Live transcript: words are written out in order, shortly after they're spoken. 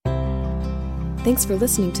Thanks for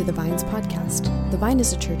listening to the Vines podcast. The Vine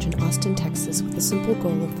is a church in Austin, Texas, with the simple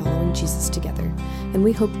goal of following Jesus together, and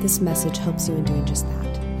we hope this message helps you in doing just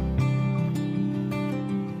that.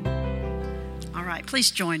 All right, please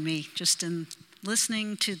join me just in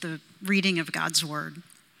listening to the reading of God's Word.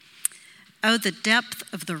 Oh, the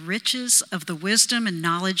depth of the riches of the wisdom and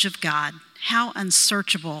knowledge of God, how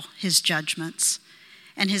unsearchable His judgments,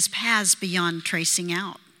 and His paths beyond tracing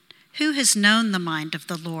out. Who has known the mind of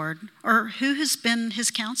the Lord, or who has been His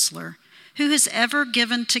counselor? Who has ever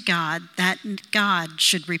given to God that God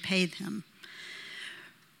should repay him?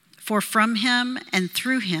 For from Him and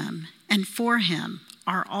through Him and for Him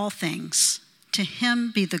are all things. To Him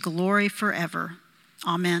be the glory forever.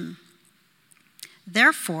 Amen.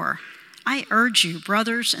 Therefore, I urge you,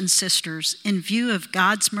 brothers and sisters, in view of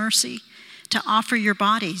God's mercy, to offer your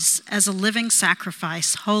bodies as a living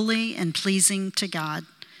sacrifice, holy and pleasing to God.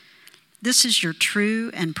 This is your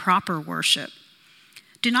true and proper worship.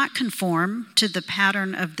 Do not conform to the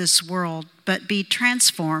pattern of this world, but be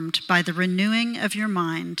transformed by the renewing of your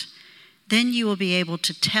mind. Then you will be able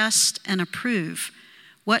to test and approve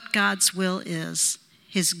what God's will is,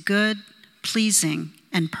 His good, pleasing,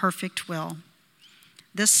 and perfect will.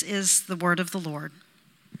 This is the word of the Lord.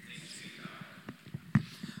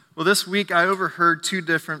 Well, this week I overheard two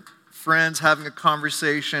different friends having a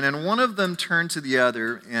conversation, and one of them turned to the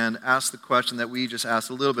other and asked the question that we just asked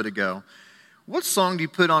a little bit ago. What song do you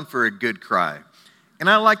put on for a good cry? And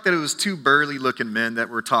I like that it was two burly-looking men that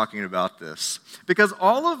were talking about this. Because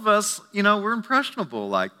all of us, we're impressionable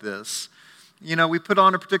like this. We put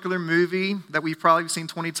on a particular movie that we've probably seen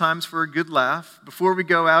 20 times for a good laugh. Before we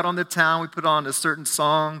go out on the town, we put on a certain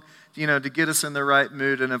song, to get us in the right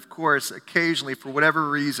mood. And of course, occasionally, for whatever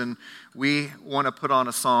reason, we want to put on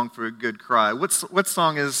a song for a good cry. What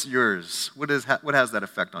song is yours? What has that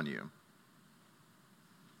effect on you?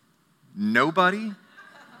 Nobody?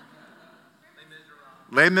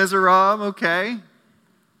 Les Miserables, okay.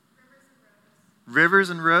 Rivers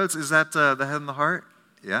and Roads, is that the head and the heart?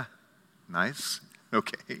 Yeah, nice,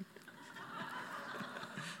 okay.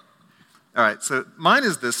 All right, so mine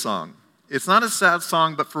is this song. It's not a sad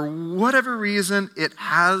song, but for whatever reason, it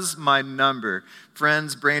has my number.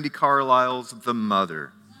 Friends, Brandi Carlile's The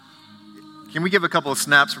Mother. Can we give a couple of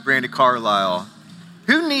snaps for Brandi Carlile?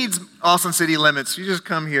 Who needs Austin City Limits? You just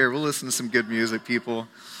come here. We'll listen to some good music, people.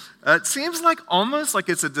 It seems almost like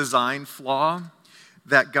it's a design flaw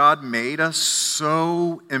that God made us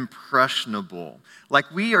so impressionable. Like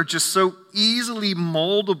we are just so easily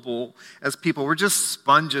moldable as people. We're just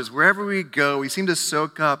sponges. Wherever we go, we seem to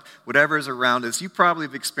soak up whatever is around us. You probably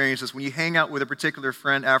have experienced this. When you hang out with a particular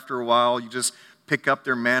friend after a while, you just pick up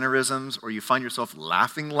their mannerisms or you find yourself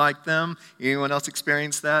laughing like them. Anyone else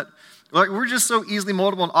experience that? We're just so easily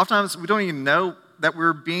moldable, and oftentimes we don't even know that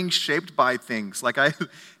we're being shaped by things. I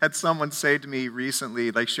had someone say to me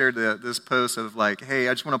recently, shared this post of hey,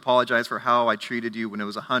 I just want to apologize for how I treated you when it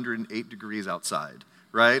was 108 degrees outside,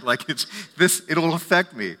 right? It'll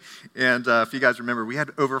affect me. And if you guys remember, we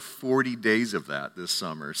had over 40 days of that this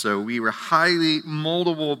summer. So we were highly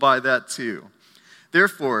moldable by that too.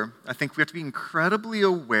 Therefore, I think we have to be incredibly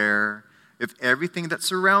aware of everything that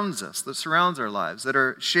surrounds us, that surrounds our lives, that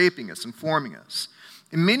are shaping us and forming us.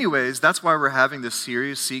 In many ways, that's why we're having this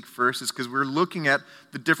series, Seek First, is because we're looking at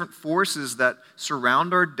the different forces that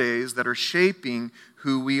surround our days that are shaping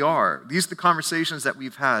who we are. These are the conversations that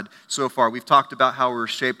we've had so far. We've talked about how we're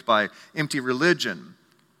shaped by empty religion,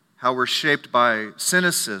 how we're shaped by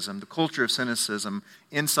cynicism, the culture of cynicism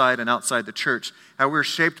inside and outside the church, how we're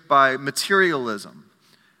shaped by materialism,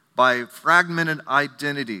 by fragmented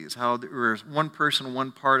identities, how there's one person,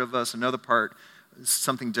 one part of us, another part is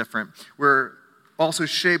something different. We're also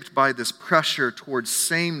shaped by this pressure towards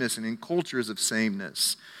sameness and in cultures of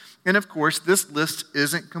sameness. And of course, this list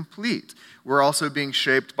isn't complete. We're also being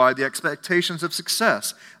shaped by the expectations of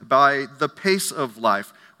success, by the pace of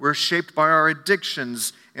life. We're shaped by our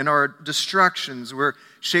addictions and our distractions. We're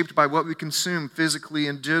shaped by what we consume physically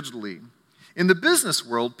and digitally. In the business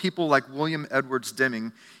world, people like William Edwards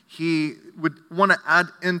Deming, he would want to add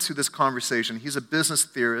into this conversation. He's a business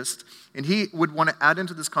theorist, and he would want to add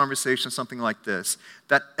into this conversation something like this,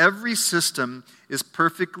 that every system is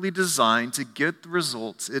perfectly designed to get the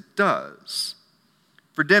results it does.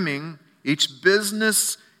 For Deming, each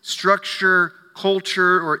business, structure,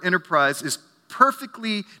 culture, or enterprise is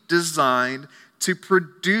perfectly designed to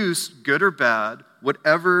produce, good or bad,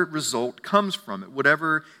 whatever result comes from it,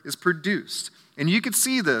 whatever is produced. And you could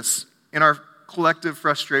see this in our collective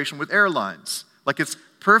frustration with airlines. It's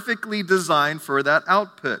perfectly designed for that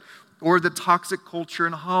output. Or the toxic culture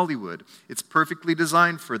in Hollywood. It's perfectly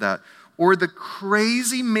designed for that. or the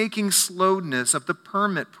crazy-making slowness of the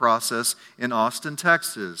permit process in Austin,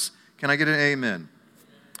 Texas. Can I get an amen?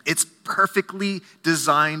 It's perfectly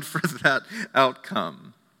designed for that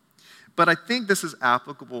outcome. But I think this is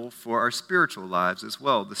applicable for our spiritual lives as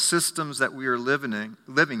well. The systems that we are living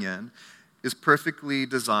in is perfectly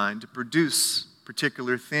designed to produce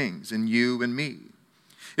particular things in you and me.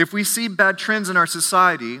 If we see bad trends in our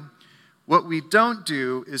society, what we don't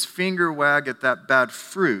do is finger wag at that bad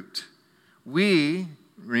fruit. We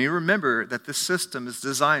remember that the system is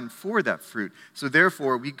designed for that fruit. So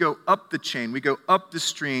therefore, we go up the chain, we go up the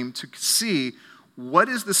stream to see what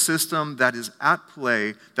is the system that is at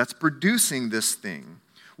play that's producing this thing.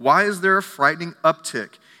 Why is there a frightening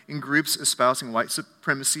uptick in groups espousing white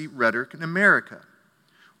supremacy rhetoric in America?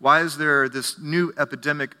 Why is there this new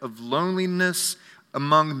epidemic of loneliness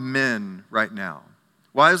among men right now?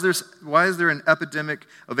 Why is there an epidemic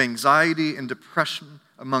of anxiety and depression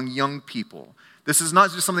among young people? This is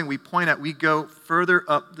not just something we point at. We go further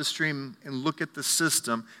up the stream and look at the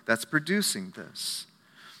system that's producing this.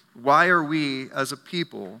 Why are we, as a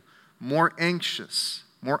people, more anxious,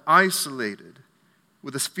 more isolated,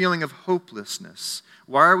 with this feeling of hopelessness?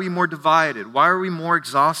 Why are we more divided? Why are we more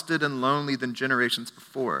exhausted and lonely than generations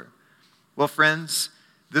before? Well, friends,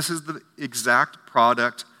 this is the exact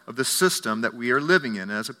product of the system that we are living in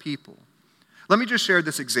as a people. Let me just share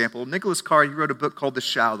this example. Nicholas Carr, he wrote a book called The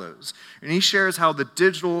Shallows, and he shares how the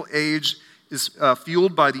digital age is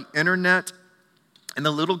fueled by the internet and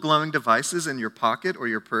the little glowing devices in your pocket or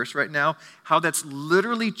your purse right now, how that's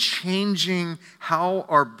literally changing how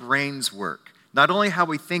our brains work. Not only how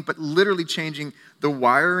we think, but literally changing the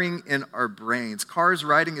wiring in our brains. Carr's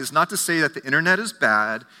writing is not to say that the internet is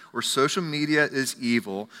bad or social media is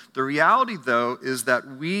evil. The reality, though, is that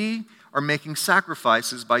we are making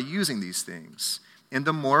sacrifices by using these things. And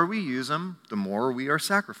the more we use them, the more we are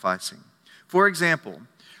sacrificing. For example,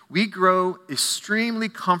 we grow extremely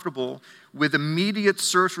comfortable with immediate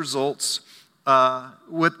search results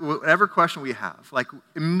with whatever question we have. Like,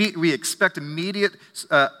 we expect immediate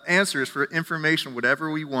answers for information,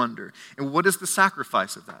 whatever we wonder. And what is the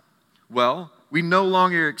sacrifice of that? Well, we no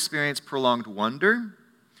longer experience prolonged wonder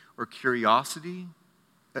or curiosity.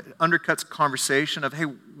 It undercuts conversation of, hey,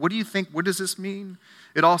 what do you think? What does this mean?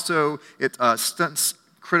 It stunts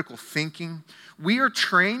critical thinking. We are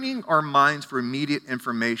training our minds for immediate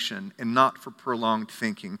information and not for prolonged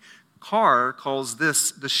thinking. Carr calls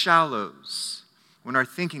this the shallows. When our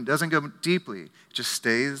thinking doesn't go deeply, it just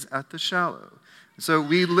stays at the shallow. So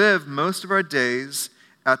we live most of our days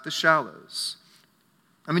at the shallows.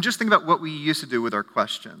 I mean, just think about what we used to do with our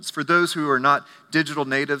questions. For those who are not digital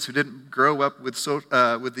natives, who didn't grow up with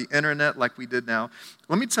the internet like we did now,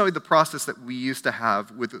 let me tell you the process that we used to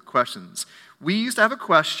have with the questions. We used to have a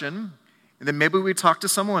question, and then maybe we'd talk to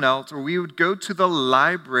someone else, or we would go to the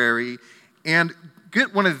library and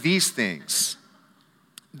get one of these things.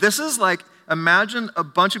 This is like, imagine a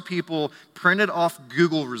bunch of people printed off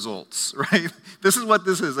Google results, right? This is what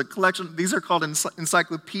this is, a collection. These are called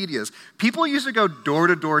encyclopedias. People used to go door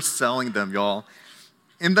to door selling them, y'all.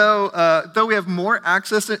 And though we have more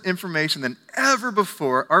access to information than ever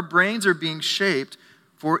before, our brains are being shaped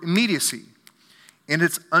for immediacy. And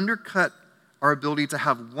it's undercut our ability to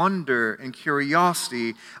have wonder and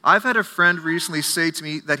curiosity. I've had a friend recently say to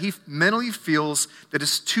me that he mentally feels that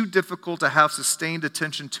it's too difficult to have sustained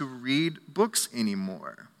attention to read books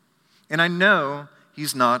anymore. And I know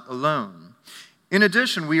he's not alone. In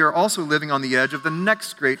addition, we are also living on the edge of the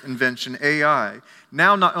next great invention, AI.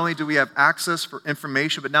 Now, not only do we have access for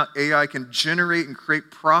information, but now AI can generate and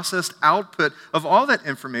create processed output of all that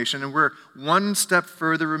information, and we're one step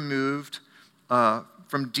further removed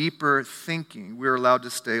from deeper thinking. We're allowed to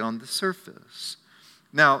stay on the surface.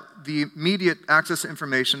 Now, the immediate access to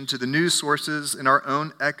information, to the news sources in our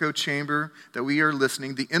own echo chamber that we are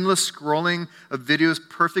listening, the endless scrolling of videos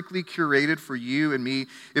perfectly curated for you and me,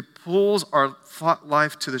 it pulls our thought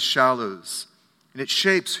life to the shallows, and it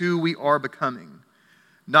shapes who we are becoming.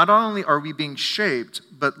 Not only are we being shaped,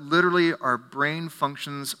 but literally our brain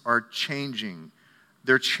functions are changing.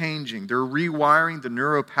 They're changing. They're rewiring the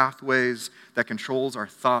neural pathways that controls our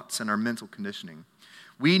thoughts and our mental conditioning.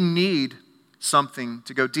 We need something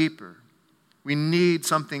to go deeper. We need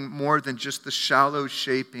something more than just the shallow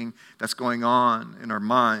shaping that's going on in our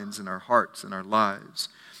minds and our hearts and our lives.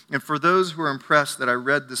 And for those who are impressed that I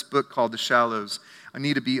read this book called The Shallows, I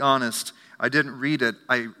need to be honest, I didn't read it.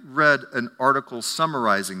 I read an article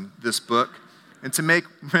summarizing this book. And to make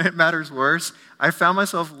matters worse, I found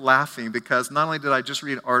myself laughing because not only did I just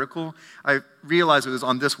read an article, I realized it was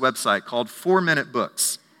on this website called 4-Minute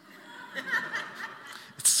Books.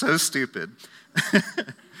 It's so stupid.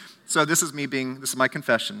 So this is my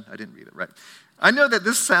confession. I didn't read it, right? I know that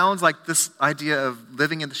this sounds like this idea of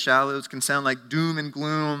living in the shallows can sound like doom and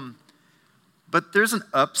gloom, but there's an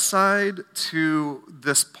upside to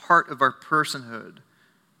this part of our personhood.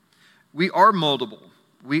 We are moldable.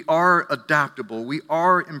 We are adaptable. We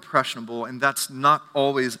are impressionable, and that's not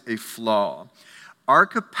always a flaw. Our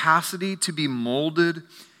capacity to be molded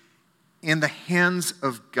in the hands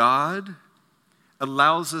of God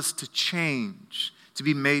allows us to change, to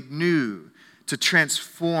be made new, to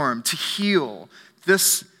transform, to heal.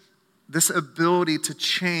 This ability to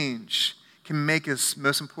change can make us,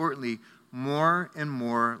 most importantly, more and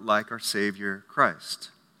more like our Savior, Christ.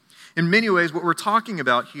 In many ways, what we're talking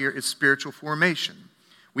about here is spiritual formation.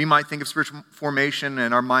 We might think of spiritual formation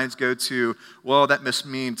and our minds go to, well, that must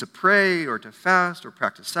mean to pray or to fast or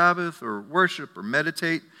practice Sabbath or worship or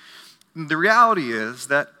meditate. The reality is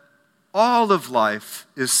that all of life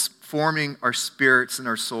is forming our spirits and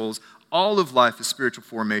our souls. All of life is spiritual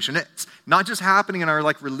formation. It's not just happening in our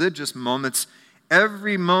religious moments.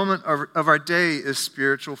 Every moment of our day is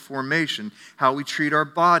spiritual formation. How we treat our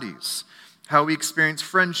bodies, how we experience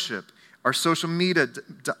friendship, our social media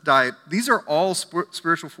diet. These are all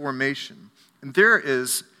spiritual formation. And there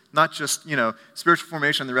is not just, spiritual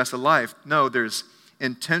formation the rest of life. No, there's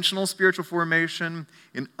intentional spiritual formation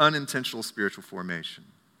and unintentional spiritual formation.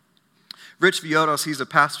 Rich Viodos, he's a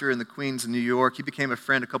pastor in the Queens in New York. He became a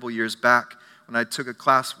friend a couple years back when I took a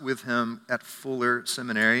class with him at Fuller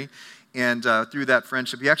Seminary. And through that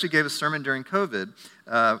friendship, he actually gave a sermon during COVID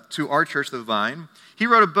to our church, The Vine. He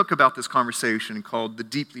wrote a book about this conversation called The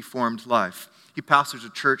Deeply Formed Life. He pastors a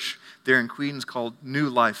church there in Queens called New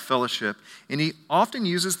Life Fellowship. And he often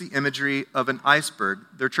uses the imagery of an iceberg.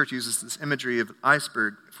 Their church uses this imagery of an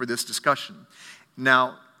iceberg for this discussion.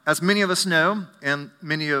 Now, as many of us know, and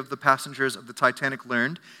many of the passengers of the Titanic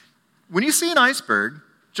learned, when you see an iceberg,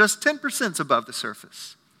 just 10% is above the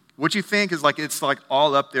surface. What you think is it's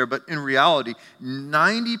all up there, but in reality,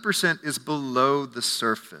 90% is below the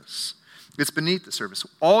surface. It's beneath the surface.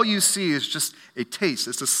 All you see is just a taste.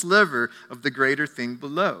 It's a sliver of the greater thing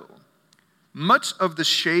below. Much of the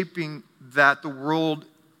shaping that the world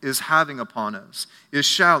is having upon us is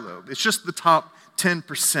shallow. It's just the top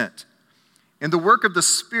 10%. And the work of the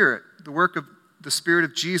Spirit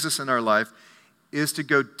of Jesus in our life is to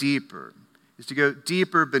go deeper. Is to go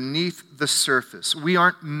deeper beneath the surface. We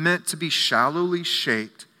aren't meant to be shallowly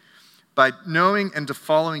shaped. By knowing and to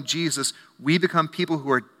following Jesus, we become people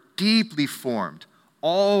who are deeply formed,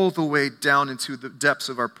 all the way down into the depths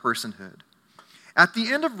of our personhood. At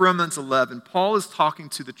the end of Romans 11, Paul is talking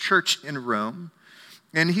to the church in Rome,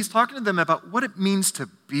 and he's talking to them about what it means to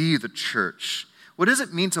be the church. What does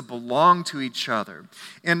it mean to belong to each other?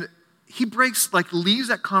 And he leaves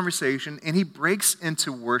that conversation and he breaks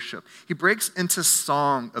into worship. He breaks into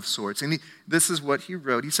song of sorts. And this is what he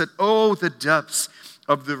wrote. He said, "Oh, the depths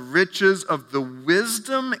of the riches of the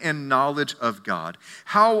wisdom and knowledge of God.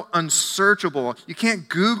 How unsearchable. You can't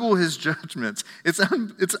Google his judgments. It's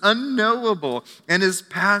unknowable. And his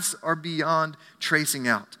paths are beyond tracing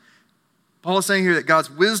out." Paul is saying here that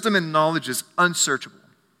God's wisdom and knowledge is unsearchable.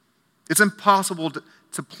 It's impossible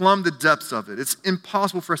to plumb the depths of it. It's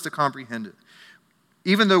impossible for us to comprehend it.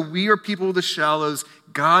 Even though we are people of the shallows,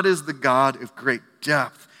 God is the God of great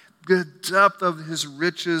depth, the depth of his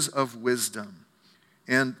riches of wisdom.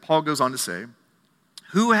 And Paul goes on to say,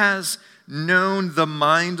 "Who has known the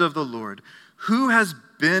mind of the Lord? Who has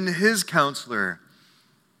been his counselor?"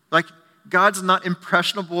 God's not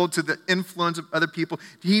impressionable to the influence of other people.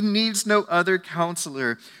 He needs no other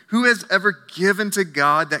counselor. Who has ever given to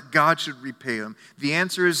God that God should repay him? The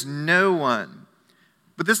answer is no one.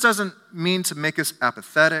 But this doesn't mean to make us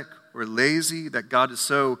apathetic or lazy, that God is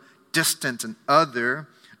so distant and other.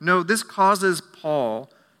 No, this causes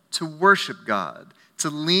Paul to worship God, to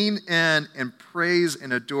lean in and praise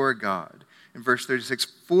and adore God. In verse 36,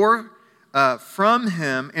 from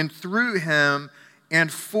him and through him and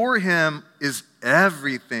for him is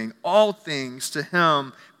everything, all things, to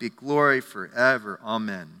him be glory forever.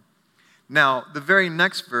 Amen. Now, the very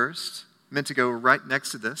next verse, meant to go right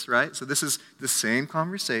next to this, right? So this is the same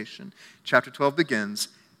conversation. Chapter 12 begins,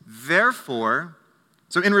 "Therefore,"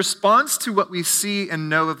 so in response to what we see and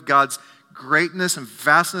know of God's greatness and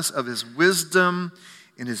vastness of his wisdom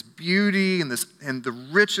and his beauty and the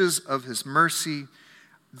riches of his mercy,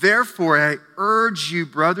 "Therefore, I urge you,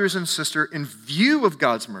 brothers and sisters, in view of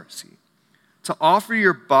God's mercy, to offer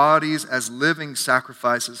your bodies as living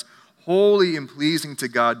sacrifices, holy and pleasing to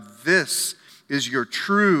God. This is your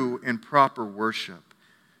true and proper worship."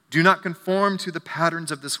 Do not conform to the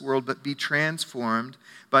patterns of this world, but be transformed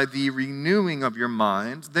by the renewing of your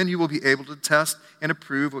mind. Then you will be able to test and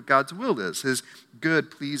approve what God's will is, his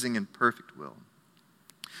good, pleasing, and perfect will.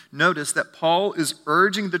 Notice that Paul is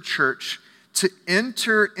urging the church to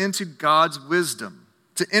enter into God's wisdom,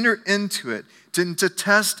 to enter into it, to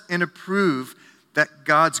test and approve that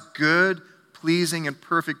God's good, pleasing, and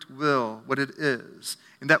perfect will, what it is,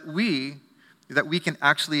 and that we can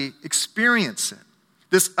actually experience it.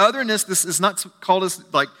 This otherness, this is not called us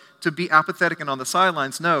like to be apathetic and on the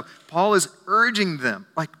sidelines. No, Paul is urging them,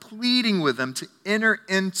 like pleading with them to enter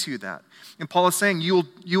into that. And Paul is saying you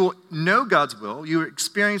will know God's will, you will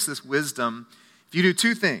experience this wisdom if you do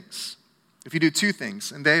two things. If you do two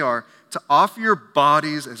things, and they are to offer your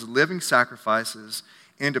bodies as living sacrifices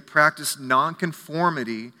and to practice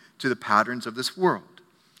non-conformity to the patterns of this world.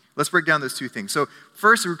 Let's break down those two things. So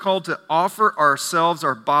first, we're called to offer ourselves,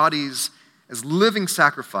 our bodies, as living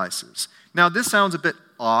sacrifices. Now, this sounds a bit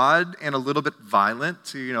odd and a little bit violent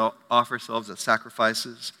to, offer ourselves as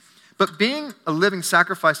sacrifices. But being a living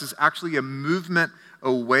sacrifice is actually a movement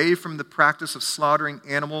away from the practice of slaughtering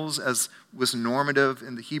animals as was normative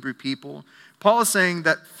in the Hebrew people. Paul is saying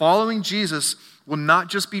that following Jesus will not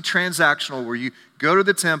just be transactional, where you go to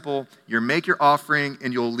the temple, you make your offering,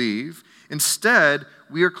 and you'll leave. Instead,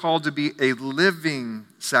 we are called to be a living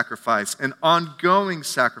sacrifice, an ongoing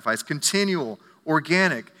sacrifice, continual,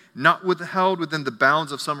 organic, not withheld within the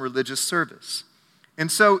bounds of some religious service.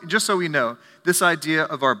 And so, just so we know, this idea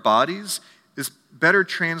of our bodies is better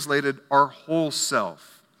translated our whole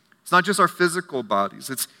self. It's not just our physical bodies,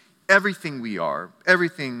 it's everything we are,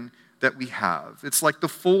 everything that we have. It's like the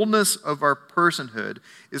fullness of our personhood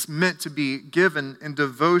is meant to be given in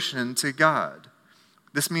devotion to God.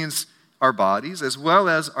 This means our bodies, as well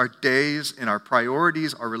as our days and our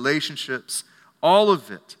priorities, our relationships, all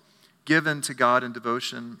of it given to God in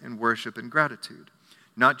devotion and worship and gratitude.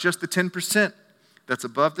 Not just the 10% that's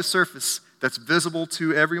above the surface, that's visible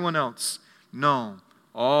to everyone else. No,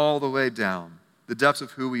 all the way down, the depths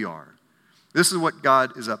of who we are. This is what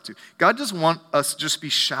God is up to. God doesn't want us to just be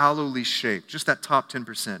shallowly shaped, just that top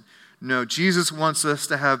 10%. No, Jesus wants us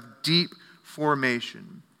to have deep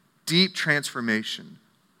formation, deep transformation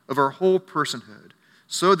of our whole personhood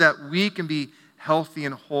so that we can be healthy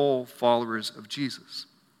and whole followers of Jesus.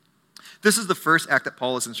 This is the first act that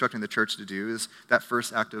Paul is instructing the church to do, is that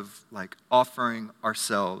first act of offering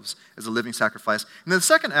ourselves as a living sacrifice. And then the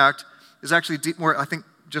second act is actually more, I think,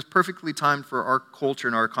 just perfectly timed for our culture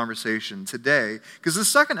and our conversation today, because the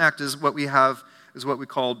second act is what we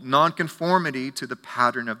call non-conformity to the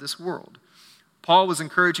pattern of this world. Paul was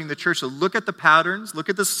encouraging the church to look at the patterns, look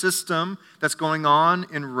at the system that's going on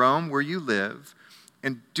in Rome where you live,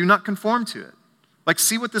 and do not conform to it.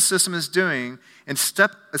 See what the system is doing and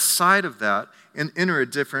step aside of that and enter a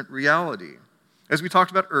different reality. As we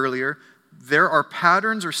talked about earlier, there are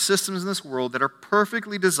patterns or systems in this world that are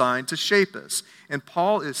perfectly designed to shape us. And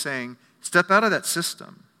Paul is saying, step out of that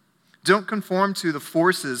system. Don't conform to the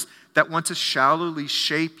forces that want to shallowly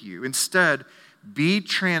shape you. Instead, be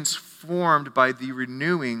transformed by the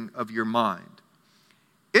renewing of your mind.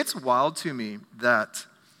 It's wild to me that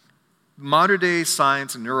modern-day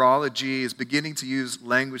science and neurology is beginning to use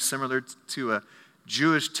language similar to a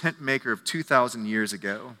Jewish tent maker of 2,000 years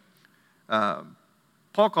ago.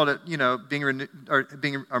 Paul called it,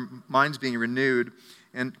 our minds being renewed.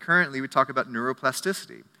 And currently we talk about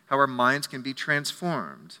neuroplasticity, how our minds can be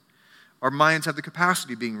transformed. Our minds have the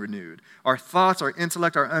capacity being renewed. Our thoughts, our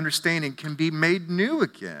intellect, our understanding can be made new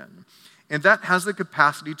again. And that has the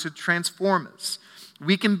capacity to transform us.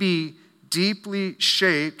 We can be deeply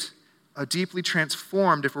shaped, deeply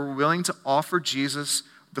transformed if we're willing to offer Jesus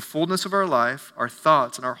the fullness of our life, our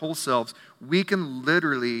thoughts, and our whole selves. We can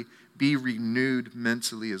literally be renewed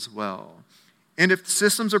mentally as well. And if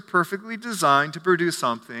systems are perfectly designed to produce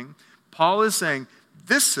something, Paul is saying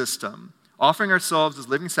this system, offering ourselves as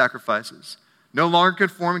living sacrifices, no longer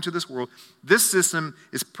conforming to this world, this system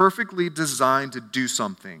is perfectly designed to do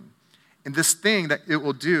something. And this thing that it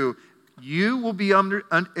will do, you will be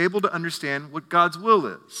able to understand what God's will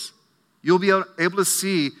is. You'll be able to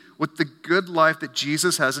see what the good life that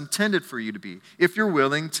Jesus has intended for you to be, if you're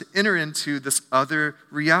willing to enter into this other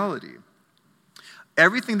reality.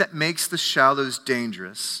 Everything that makes the shallows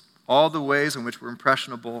dangerous, all the ways in which we're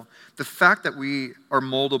impressionable, the fact that we are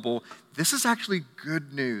moldable, this is actually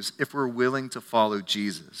good news if we're willing to follow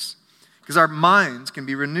Jesus. Because our minds can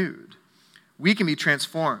be renewed. We can be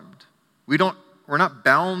transformed. We're not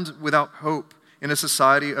bound without hope in a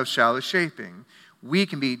society of shallow shaping. We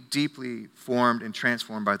can be deeply formed and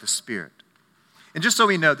transformed by the Spirit. And just so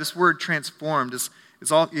we know, this word transformed is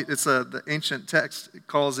The ancient text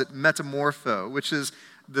calls it metamorpho, which is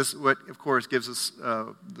this what, of course, gives us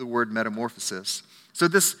the word metamorphosis. So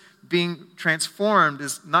this being transformed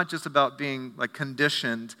is not just about being like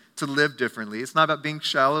conditioned to live differently. It's not about being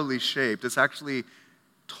shallowly shaped. It's actually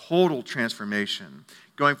total transformation,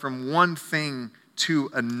 going from one thing to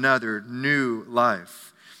another, new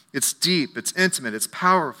life. It's deep, it's intimate, it's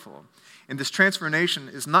powerful. And this transformation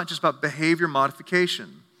is not just about behavior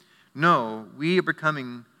modification. No, we are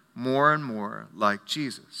becoming more and more like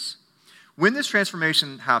Jesus. When this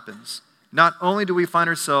transformation happens, not only do we find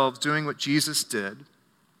ourselves doing what Jesus did,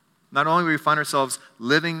 not only do we find ourselves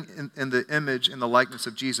living in the image and the likeness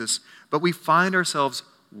of Jesus, but we find ourselves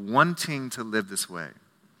wanting to live this way.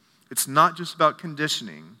 It's not just about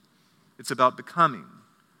conditioning, it's about becoming,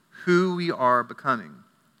 who we are becoming.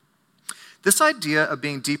 This idea of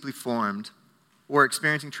being deeply formed or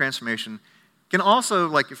experiencing transformation can also,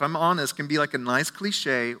 like if I'm honest, can be like a nice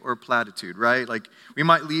cliche or platitude, right? Like we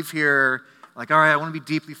might leave here like, all right, I want to be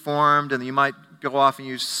deeply formed, and you might go off and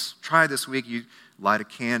you try this week, you light a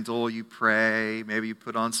candle, you pray, maybe you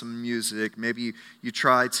put on some music, maybe you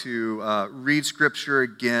try to read scripture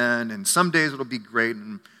again, and some days it'll be great,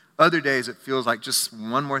 and other days it feels like just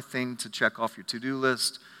one more thing to check off your to-do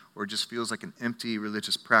list, or just feels like an empty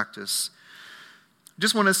religious practice. I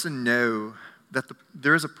just want us to know that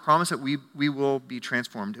there is a promise that we will be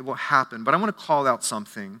transformed. It will happen. But I want to call out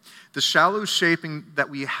something. The shallow shaping that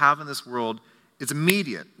we have in this world is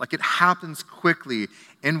immediate. Like it happens quickly.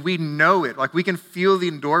 And we know it. Like we can feel the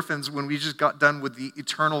endorphins when we just got done with the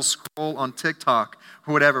eternal scroll on TikTok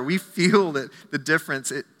or whatever. We feel the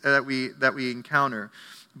difference that we encounter.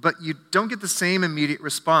 But you don't get the same immediate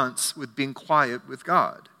response with being quiet with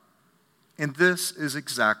God. And this is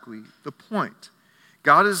exactly the point.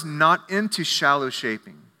 God is not into shallow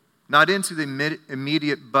shaping, not into the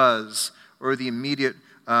immediate buzz or the immediate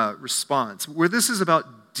response. Where this is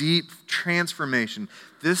about deep transformation,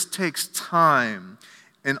 this takes time,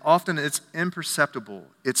 and often it's imperceptible,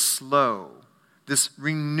 it's slow. This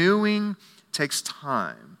renewing takes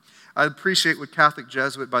time. I appreciate what Catholic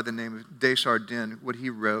Jesuit by the name of Desjardins, what he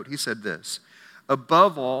wrote. He said this: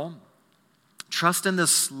 above all, trust in the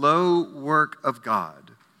slow work of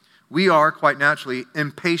God. We are, quite naturally,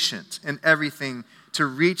 impatient in everything to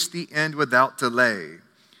reach the end without delay.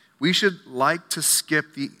 We should like to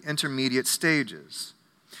skip the intermediate stages.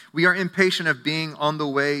 We are impatient of being on the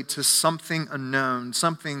way to something unknown,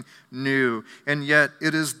 something new, and yet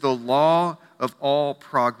it is the law of all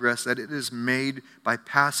progress that it is made by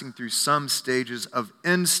passing through some stages of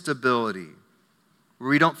instability, where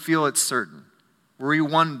we don't feel it's certain, where we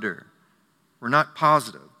wonder, we're not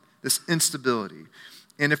positive, this instability.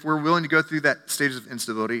 And if we're willing to go through that stages of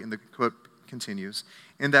instability, and the quote continues,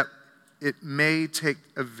 and that it may take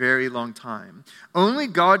a very long time, only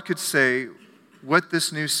God could say what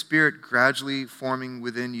this new spirit gradually forming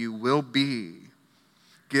within you will be.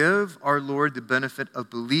 Give our Lord the benefit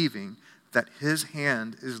of believing that his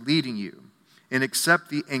hand is leading you, and accept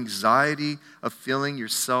the anxiety of feeling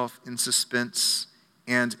yourself in suspense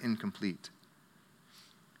and incomplete.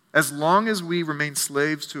 As long as we remain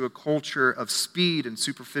slaves to a culture of speed and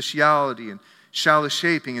superficiality and shallow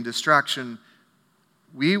shaping and distraction,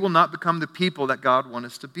 we will not become the people that God wants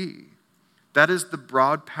us to be. That is the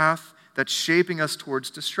broad path that's shaping us towards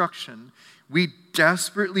destruction. We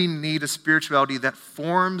desperately need a spirituality that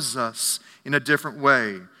forms us in a different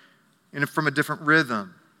way, and from a different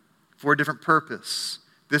rhythm, for a different purpose.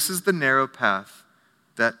 This is the narrow path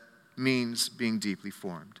that means being deeply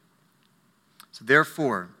formed. So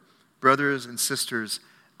therefore, brothers and sisters,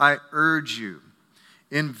 I urge you,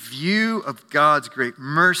 in view of God's great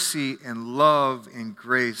mercy and love and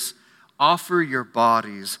grace, offer your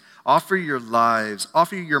bodies, offer your lives,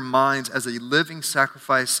 offer your minds as a living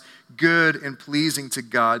sacrifice, good and pleasing to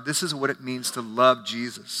God. This is what it means to love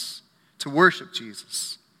Jesus, to worship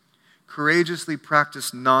Jesus. Courageously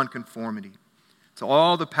practice non-conformity to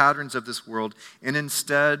all the patterns of this world, and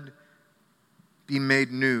instead be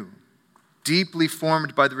made new, deeply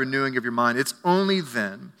formed by the renewing of your mind. It's only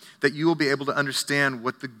then that you will be able to understand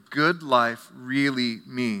what the good life really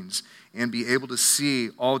means and be able to see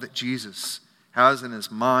all that Jesus has in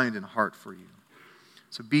his mind and heart for you.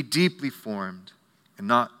 So be deeply formed and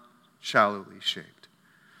not shallowly shaped.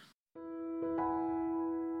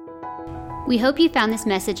 We hope you found this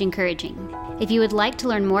message encouraging. If you would like to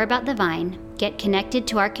learn more about The Vine, get connected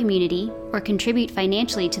to our community, or contribute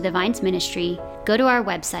financially to The Vine's ministry, go to our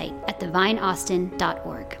website at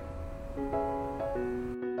thevineaustin.org.